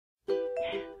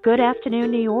Good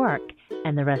afternoon, New York,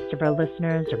 and the rest of our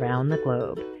listeners around the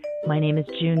globe. My name is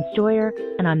June Stoyer,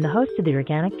 and I'm the host of the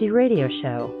Organic View Radio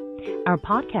Show. Our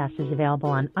podcast is available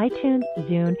on iTunes,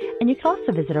 Zune, and you can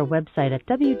also visit our website at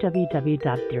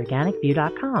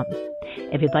www.theorganicview.com.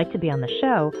 If you'd like to be on the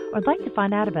show or would like to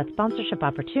find out about sponsorship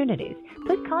opportunities,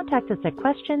 please contact us at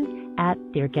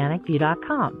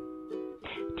questions@theorganicview.com.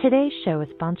 Today's show is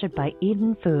sponsored by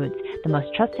Eden Foods, the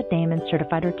most trusted name in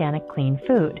certified organic clean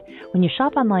food. When you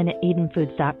shop online at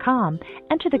edenfoods.com,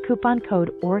 enter the coupon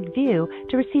code ORGVIEW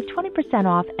to receive 20%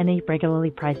 off any regularly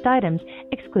priced items,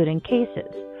 excluding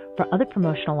cases. For other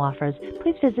promotional offers,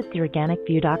 please visit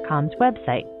theorganicview.com's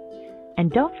website.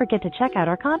 And don't forget to check out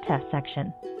our contest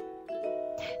section.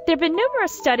 There have been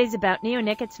numerous studies about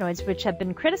neonicotinoids which have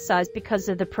been criticized because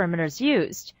of the perimeters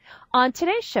used. On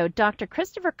today's show, Dr.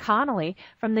 Christopher Connolly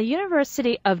from the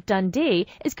University of Dundee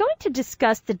is going to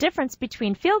discuss the difference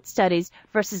between field studies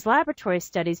versus laboratory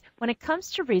studies when it comes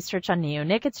to research on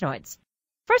neonicotinoids.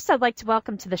 First, I'd like to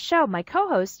welcome to the show my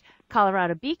co-host,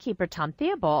 Colorado beekeeper Tom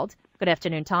Theobald. Good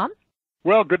afternoon, Tom.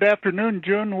 Well, good afternoon,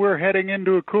 June. We're heading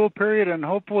into a cool period and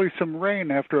hopefully some rain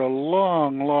after a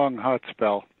long, long hot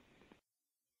spell.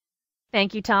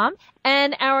 Thank you, Tom.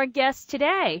 And our guest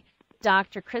today,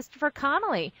 Dr. Christopher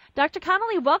Connolly. Dr.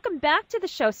 Connolly, welcome back to the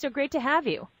show. So great to have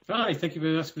you. Hi, thank you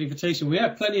very much for the invitation. We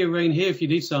have plenty of rain here if you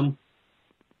need some.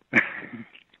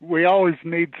 We always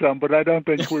need some, but I don't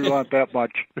think we want that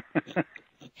much.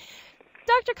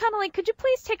 Dr. Connolly, could you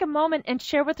please take a moment and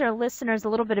share with our listeners a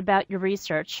little bit about your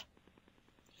research?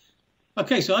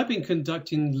 Okay, so I've been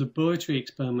conducting laboratory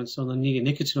experiments on the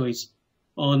neonicotinoids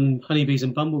on honeybees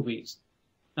and bumblebees.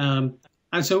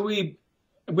 And so we,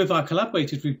 with our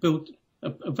collaborators, we built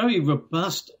a very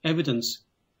robust evidence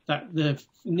that the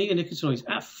neonicotinoids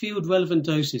at field-relevant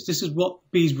doses, this is what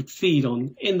bees would feed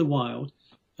on in the wild,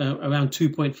 around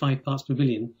 2.5 parts per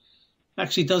billion,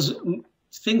 actually does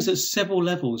things at several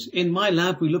levels. In my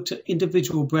lab, we looked at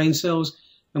individual brain cells,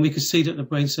 and we could see that the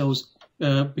brain cells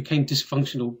became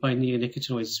dysfunctional by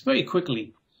neonicotinoids very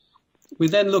quickly. We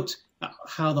then looked at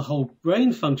how the whole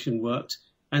brain function worked,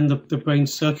 and the brain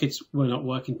circuits were not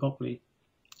working properly.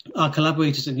 Our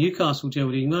collaborators at Newcastle,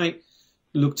 Geraldine Knight,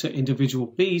 looked at individual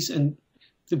bees and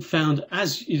found,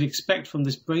 as you'd expect from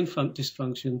this brain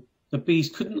dysfunction, the bees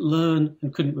couldn't learn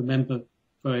and couldn't remember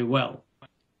very well.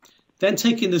 Then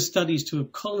taking the studies to a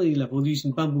colony level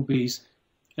using bumblebees,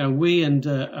 we and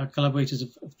our collaborators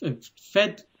have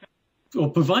fed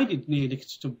or provided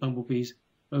neonicotinoids to bumblebees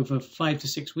over 5 to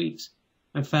 6 weeks,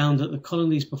 and found that the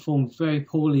colonies performed very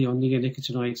poorly on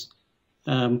neonicotinoids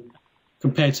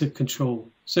compared to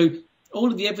control. So all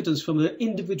of the evidence from the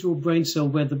individual brain cell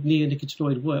where the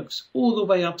neonicotinoid works, all the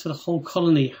way up to the whole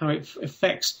colony, how it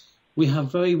affects, we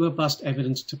have very robust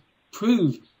evidence to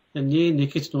prove that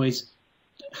neonicotinoids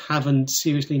have a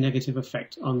seriously negative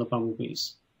effect on the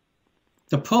bumblebees.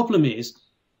 The problem is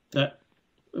that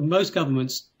most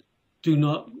governments do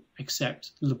not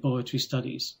accept laboratory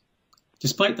studies,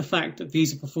 despite the fact that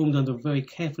these are performed under very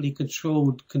carefully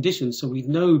controlled conditions, so we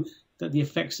know that the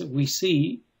effects that we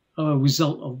see are a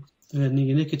result of the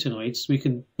neonicotinoids. We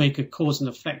can make a cause and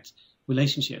effect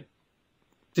relationship.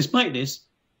 Despite this,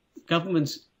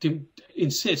 governments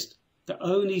insist that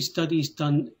only studies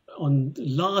done on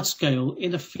large scale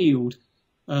in a field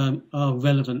are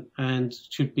relevant and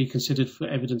should be considered for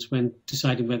evidence when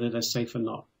deciding whether they're safe or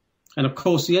not. And of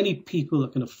course, the only people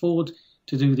that can afford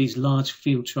to do these large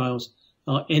field trials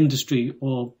are industry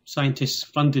or scientists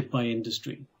funded by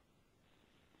industry.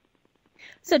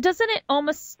 So doesn't it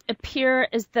almost appear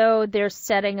as though they're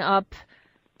setting up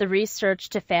the research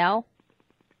to fail?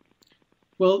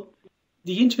 Well,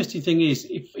 the interesting thing is,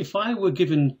 if I were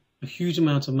given a huge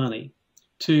amount of money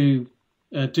to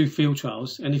do field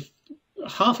trials, and if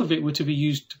half of it were to be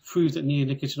used to prove that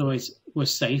neonicotinoids were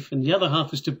safe, and the other half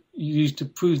was to used to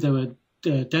prove they were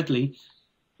deadly,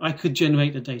 I could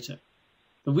generate the data.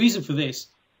 The reason for this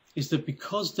is that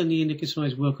because the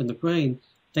neonicotinoids work on the brain,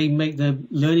 they make their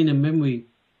learning and memory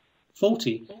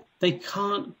faulty. They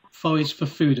can't forage for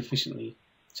food efficiently.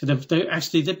 So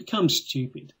they become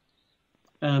stupid.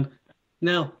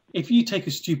 Now, if you take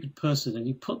a stupid person and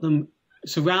you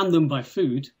surround them by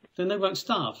food, then they won't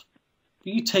starve. If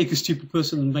you take a stupid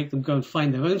person and make them go and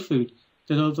find their own food,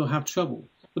 then they'll have trouble.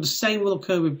 But the same will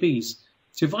occur with bees.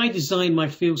 So if I design my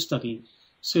field study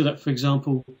so that, for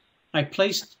example, I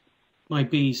placed my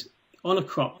bees on a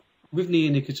crop with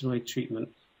neonicotinoid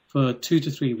treatment for 2 to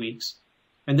 3 weeks,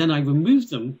 and then I removed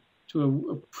them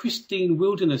to a pristine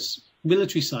wilderness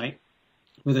military site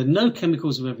where there are no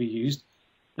chemicals are ever used,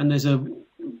 and there's an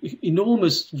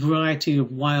enormous variety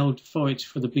of wild forage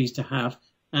for the bees to have,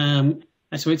 and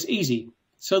so it's easy.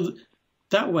 So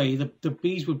that way, the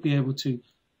bees would be able to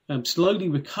slowly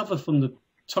recover from the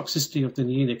toxicity of the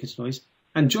neonicotinoids.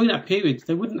 And during that period,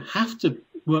 they wouldn't have to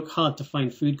work hard to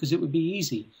find food because it would be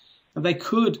easy. And they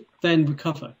could then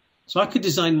recover. So I could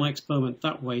design my experiment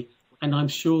that way, and I'm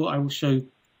sure I will show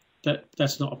that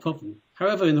that's not a problem.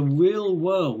 However, in the real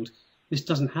world, this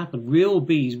doesn't happen. Real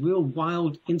bees, real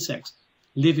wild insects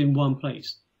live in one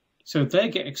place. So they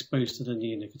get exposed to the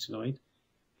neonicotinoid.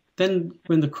 Then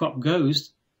when the crop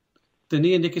goes, the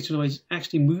neonicotinoid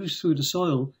actually moves through the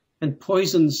soil and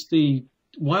poisons the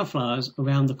wildflowers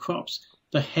around the crops,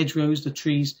 the hedgerows, the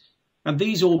trees, and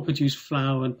these all produce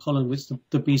flower and pollen, which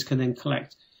the bees can then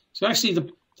collect. So actually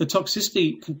the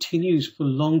toxicity continues for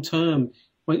long term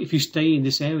if you stay in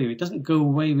this area. It doesn't go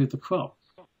away with the crop.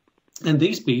 And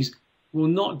these bees will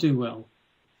not do well.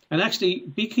 And actually,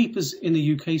 beekeepers in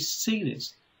the UK see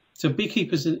this. So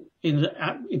beekeepers in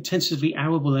intensively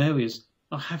arable areas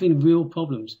are having real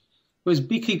problems, whereas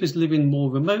beekeepers live in more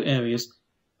remote areas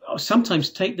sometimes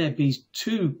take their bees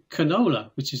to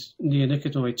canola, which is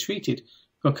neonicotinoid treated,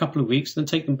 for a couple of weeks, then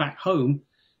take them back home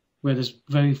where there's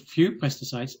very few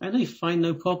pesticides, and they find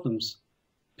no problems.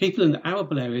 People in the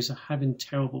arable areas are having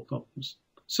terrible problems.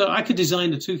 So I could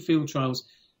design the two field trials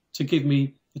to give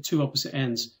me the two opposite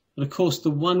ends. But of course,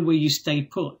 the one where you stay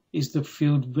put is the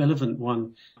field relevant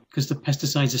one because the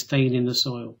pesticides are staying in the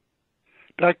soil.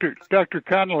 Dr.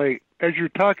 Connolly, as you're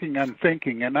talking, I'm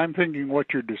thinking, and I'm thinking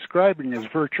what you're describing is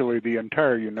virtually the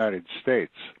entire United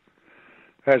States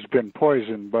has been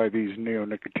poisoned by these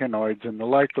neonicotinoids, and the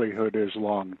likelihood is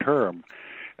long-term.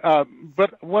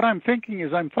 But what I'm thinking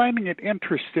is I'm finding it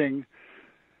interesting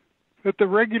that the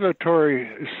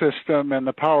regulatory system and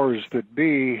the powers that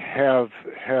be have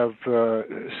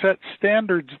set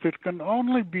standards that can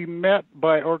only be met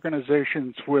by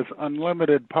organizations with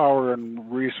unlimited power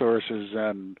and resources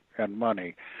and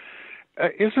money.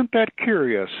 Isn't that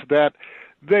curious that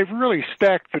they've really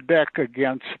stacked the deck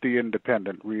against the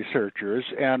independent researchers,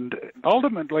 and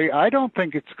ultimately I don't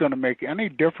think it's going to make any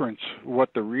difference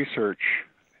what the research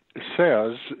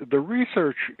says. The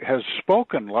research has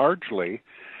spoken largely,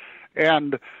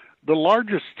 and the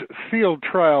largest field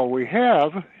trial we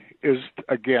have is,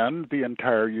 again, the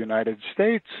entire United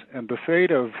States, and the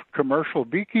fate of commercial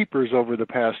beekeepers over the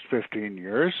past 15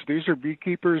 years. These are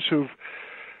beekeepers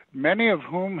many of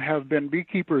whom have been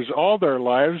beekeepers all their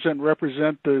lives and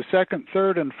represent the second,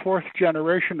 third, and fourth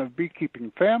generation of beekeeping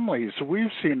families.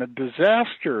 We've seen a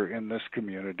disaster in this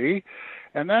community,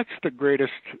 and that's the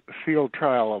greatest field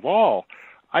trial of all.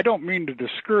 I don't mean to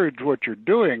discourage what you're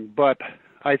doing, but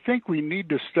I think we need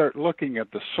to start looking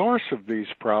at the source of these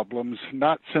problems,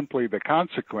 not simply the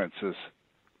consequences.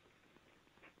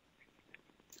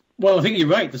 Well, I think you're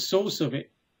right. The source of it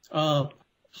are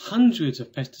hundreds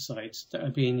of pesticides that are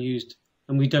being used,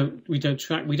 and we don't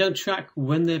track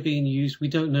when they're being used. We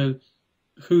don't know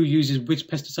who uses which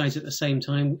pesticides at the same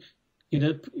time.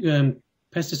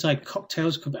 Pesticide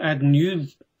cocktails could add new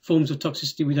forms of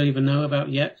toxicity we don't even know about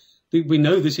yet. We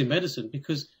know this in medicine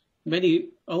because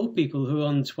many old people who are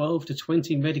on 12 to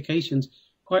 20 medications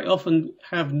quite often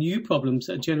have new problems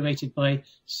that are generated by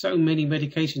so many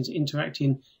medications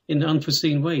interacting in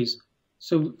unforeseen ways.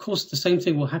 So, of course, the same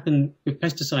thing will happen with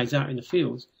pesticides out in the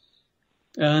fields.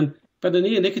 But the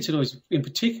neonicotinoids in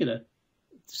particular,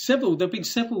 there have been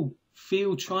several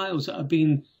field trials that have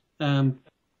been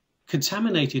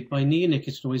contaminated by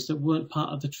neonicotinoids that weren't part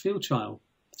of the field trial.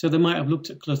 So they might have looked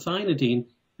at clothianidine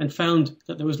and found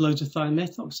that there was loads of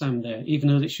thiamethoxam there, even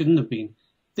though it shouldn't have been.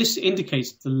 This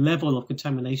indicates the level of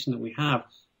contamination that we have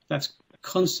that's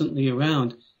constantly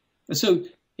around. And so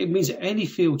it means that any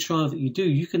field trial that you do,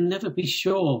 you can never be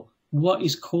sure what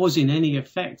is causing any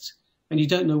effect. And you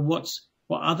don't know what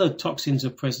other toxins are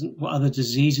present, what other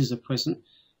diseases are present,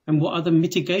 and what other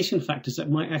mitigation factors that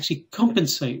might actually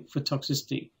compensate for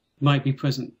toxicity might be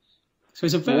present. So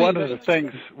it's a very one of the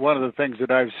things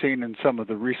that I've seen in some of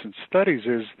the recent studies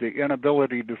is the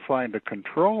inability to find a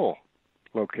control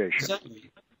location. Exactly.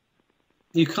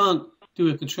 You can't do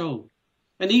a control.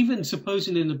 And even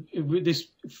supposing in this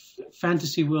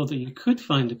fantasy world that you could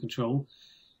find a control,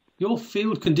 your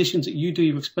field conditions that you do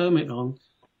your experiment on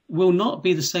will not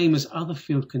be the same as other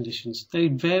field conditions. They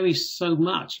vary so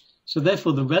much. So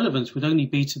therefore, the relevance would only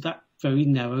be to that very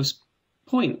narrow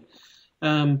point.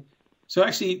 So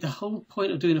actually, the whole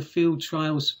point of doing a field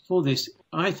trials for this,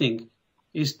 I think,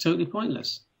 is totally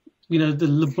pointless. The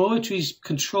laboratory's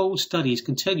controlled studies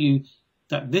can tell you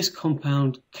that this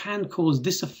compound can cause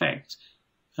this effect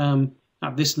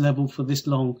at this level for this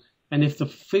long. And if the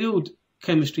field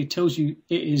chemistry tells you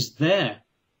it is there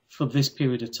for this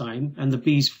period of time and the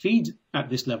bees feed at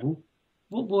this level,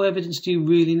 what more evidence do you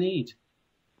really need?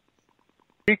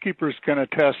 beekeepers can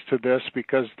attest to this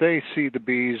because they see the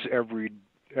bees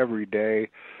every day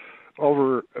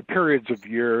over periods of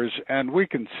years, and we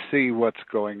can see what's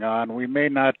going on. We may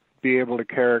not be able to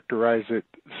characterize it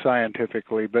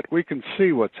scientifically, but we can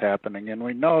see what's happening, and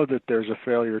we know that there's a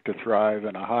failure to thrive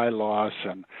and a high loss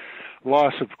and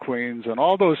loss of queens and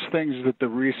all those things that the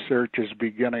research is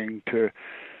beginning to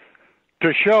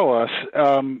show us.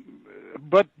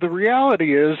 But the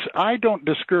reality is, I don't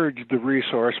discourage the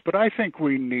resource, but I think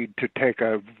we need to take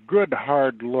a good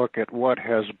hard look at what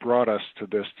has brought us to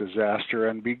this disaster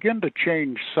and begin to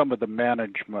change some of the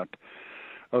management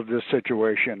of this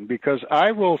situation, because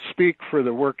I will speak for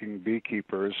the working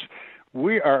beekeepers.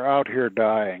 We are out here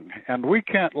dying, and we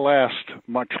can't last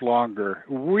much longer.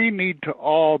 We need to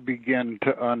all begin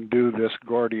to undo this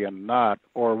Gordian knot,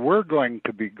 or we're going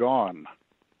to be gone.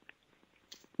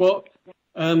 Well,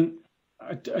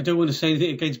 I don't want to say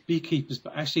anything against beekeepers,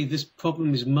 but actually this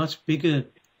problem is much bigger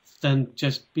than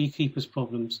just beekeepers'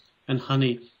 problems and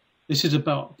honey. This is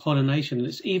about pollination.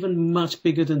 It's even much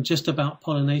bigger than just about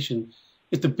pollination.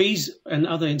 If the bees and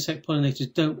other insect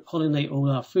pollinators don't pollinate all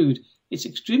our food, it's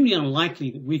extremely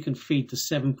unlikely that we can feed the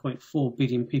 7.4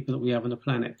 billion people that we have on the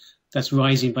planet. That's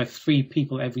rising by 3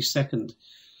 people every second.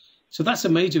 So that's a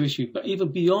major issue. But even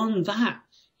beyond that,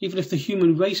 even if the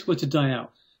human race were to die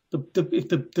out, if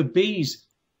the bees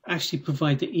actually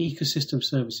provide the ecosystem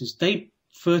services. They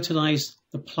fertilize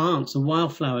the plants, the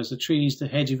wildflowers, the trees, the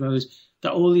hedgerows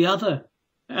that all the other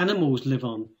animals live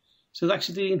on. So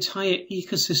actually the entire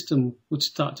ecosystem would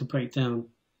start to break down.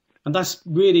 And that's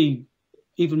really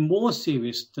even more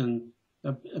serious than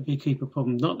a beekeeper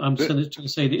problem. I'm trying to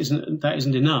say that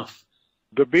isn't enough.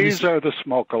 The bees are the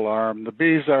smoke alarm. The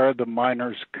bees are the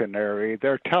miner's canary.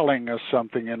 They're telling us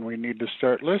something, and we need to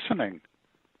start listening.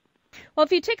 Well,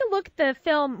 if you take a look at the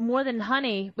film More Than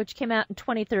Honey, which came out in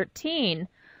 2013,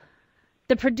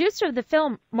 the producer of the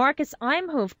film, Marcus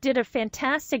Imhoff, did a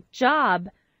fantastic job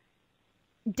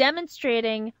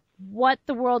demonstrating what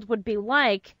the world would be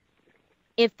like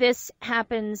if this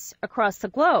happens across the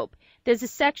globe. There's a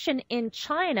section in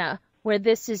China where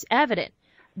this is evident.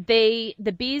 The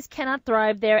bees cannot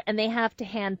thrive there, and they have to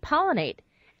hand pollinate.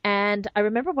 And I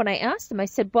remember when I asked him, I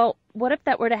said, well, what if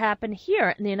that were to happen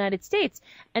here in the United States?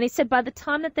 And he said by the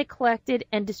time that they collected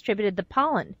and distributed the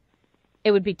pollen,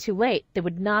 it would be too late. They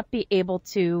would not be able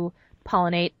to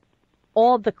pollinate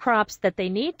all the crops that they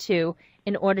need to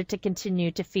in order to continue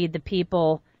to feed the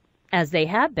people as they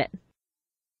have been.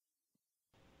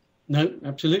 No,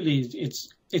 absolutely.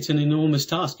 It's an enormous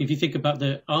task. If you think about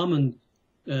the almond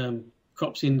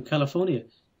crops in California,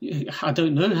 I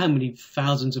don't know how many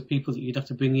thousands of people that you'd have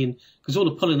to bring in, because all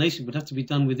the pollination would have to be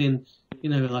done within,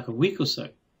 like a week or so.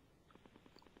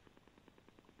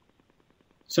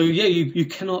 So yeah, you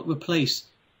cannot replace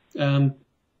the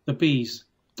bees.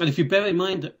 And if you bear in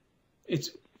mind that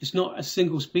it's not a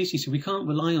single species, so we can't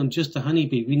rely on just the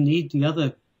honeybee. We need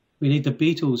the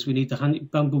beetles, we need the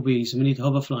bumblebees, and we need the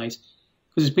hoverflies,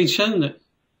 because it's been shown that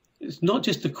it's not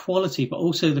just the quality, but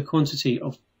also the quantity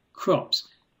of crops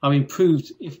are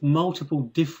improved if multiple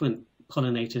different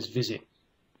pollinators visit.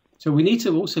 So we need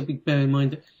to also bear in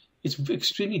mind that it's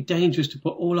extremely dangerous to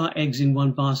put all our eggs in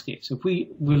one basket. So if we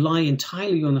rely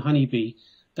entirely on the honeybee,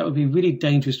 that would be really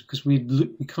dangerous, because we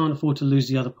can't afford to lose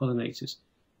the other pollinators.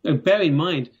 Now, bear in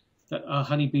mind that our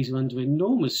honeybees are under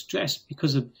enormous stress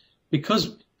because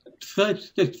 30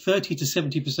 to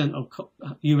 70%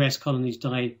 of US colonies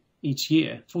die each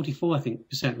year, 44, I think,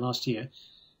 % last year.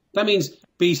 That means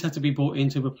bees have to be brought in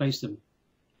to replace them.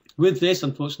 With this,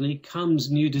 unfortunately, comes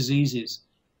new diseases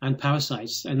and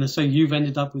parasites. And so you've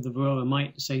ended up with the varroa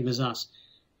mite, same as us.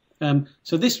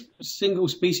 So this single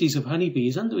species of honeybee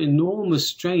is under enormous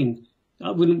strain.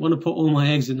 I wouldn't want to put all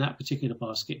my eggs in that particular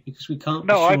basket, because we can't.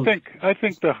 No, I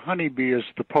think the honeybee is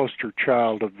the poster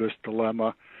child of this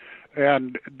dilemma.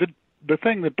 And the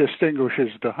thing that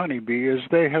distinguishes the honeybee is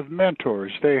they have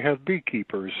mentors, they have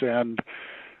beekeepers, and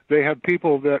they have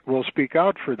people that will speak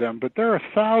out for them. But there are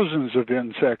thousands of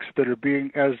insects that are being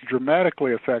as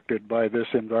dramatically affected by this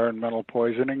environmental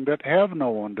poisoning that have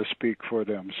no one to speak for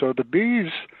them. So the bees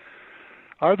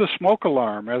are the smoke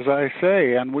alarm, as I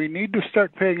say, and we need to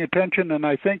start paying attention. And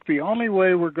I think the only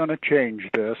way we're going to change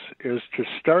this is to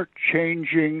start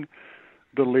changing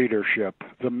the leadership,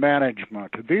 the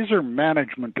management. These are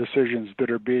management decisions that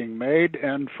are being made.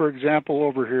 And for example,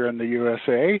 over here in the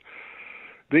USA,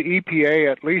 the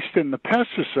EPA, at least in the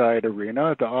pesticide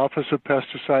arena, the Office of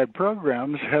Pesticide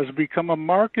Programs, has become a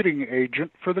marketing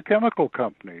agent for the chemical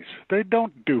companies. They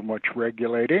don't do much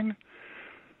regulating.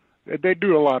 They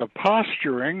do a lot of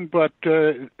posturing, but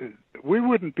we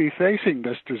wouldn't be facing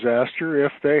this disaster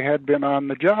if they had been on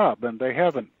the job, and they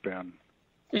haven't been.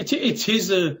 It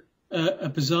is a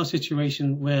bizarre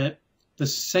situation where the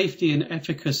safety and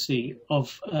efficacy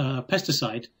of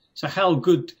pesticide, so how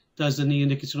good does the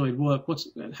neonicotinoid work?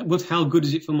 How good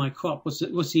is it for my crop? What's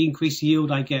the increased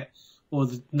yield I get, or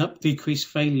the decreased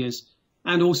failures?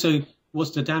 And also,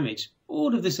 what's the damage?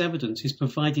 All of this evidence is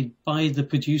provided by the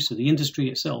producer, the industry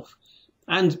itself.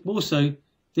 And also,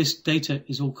 this data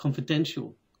is all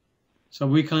confidential, so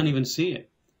we can't even see it.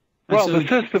 And well, so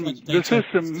the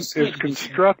system is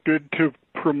constructed to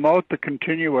promote the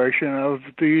continuation of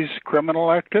these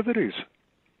criminal activities.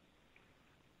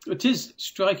 It is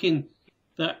striking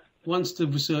that once the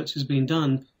research has been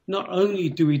done, not only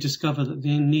do we discover that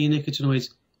the neonicotinoids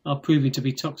are proving to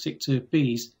be toxic to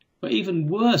bees, but even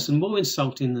worse and more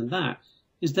insulting than that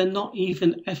is they're not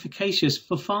even efficacious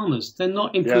for farmers. They're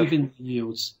not improving the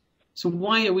yields. So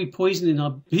why are we poisoning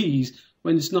our bees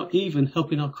when it's not even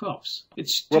helping our crops?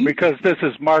 It's stupid. Well, because this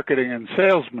is marketing and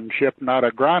salesmanship, not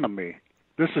agronomy.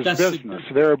 This is business.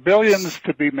 There are billions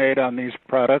to be made on these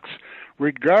products,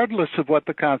 regardless of what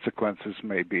the consequences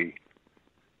may be.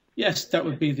 Yes, that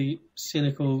would be the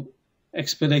cynical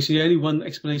explanation. The only one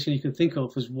explanation you can think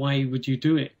of is why would you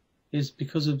do it is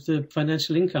because of the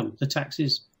financial income, the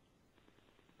taxes.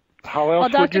 How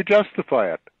else would you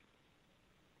justify it?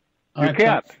 You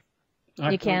can't.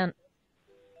 You can't.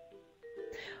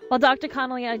 Well, Dr.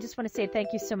 Connolly, I just want to say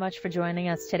thank you so much for joining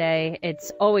us today.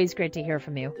 It's always great to hear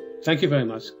from you. Thank you very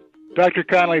much. Dr.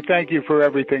 Connolly, thank you for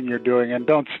everything you're doing, and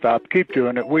don't stop. Keep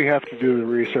doing it. We have to do the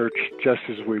research just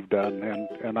as we've done,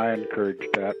 and I encourage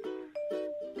that.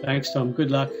 Thanks, Tom.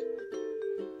 Good luck.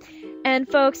 And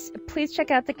folks, please check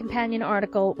out the companion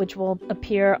article, which will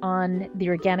appear on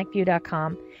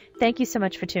theorganicview.com. Thank you so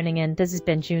much for tuning in. This has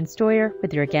been June Stoyer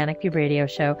with the Organic View Radio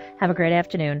Show. Have a great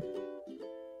afternoon.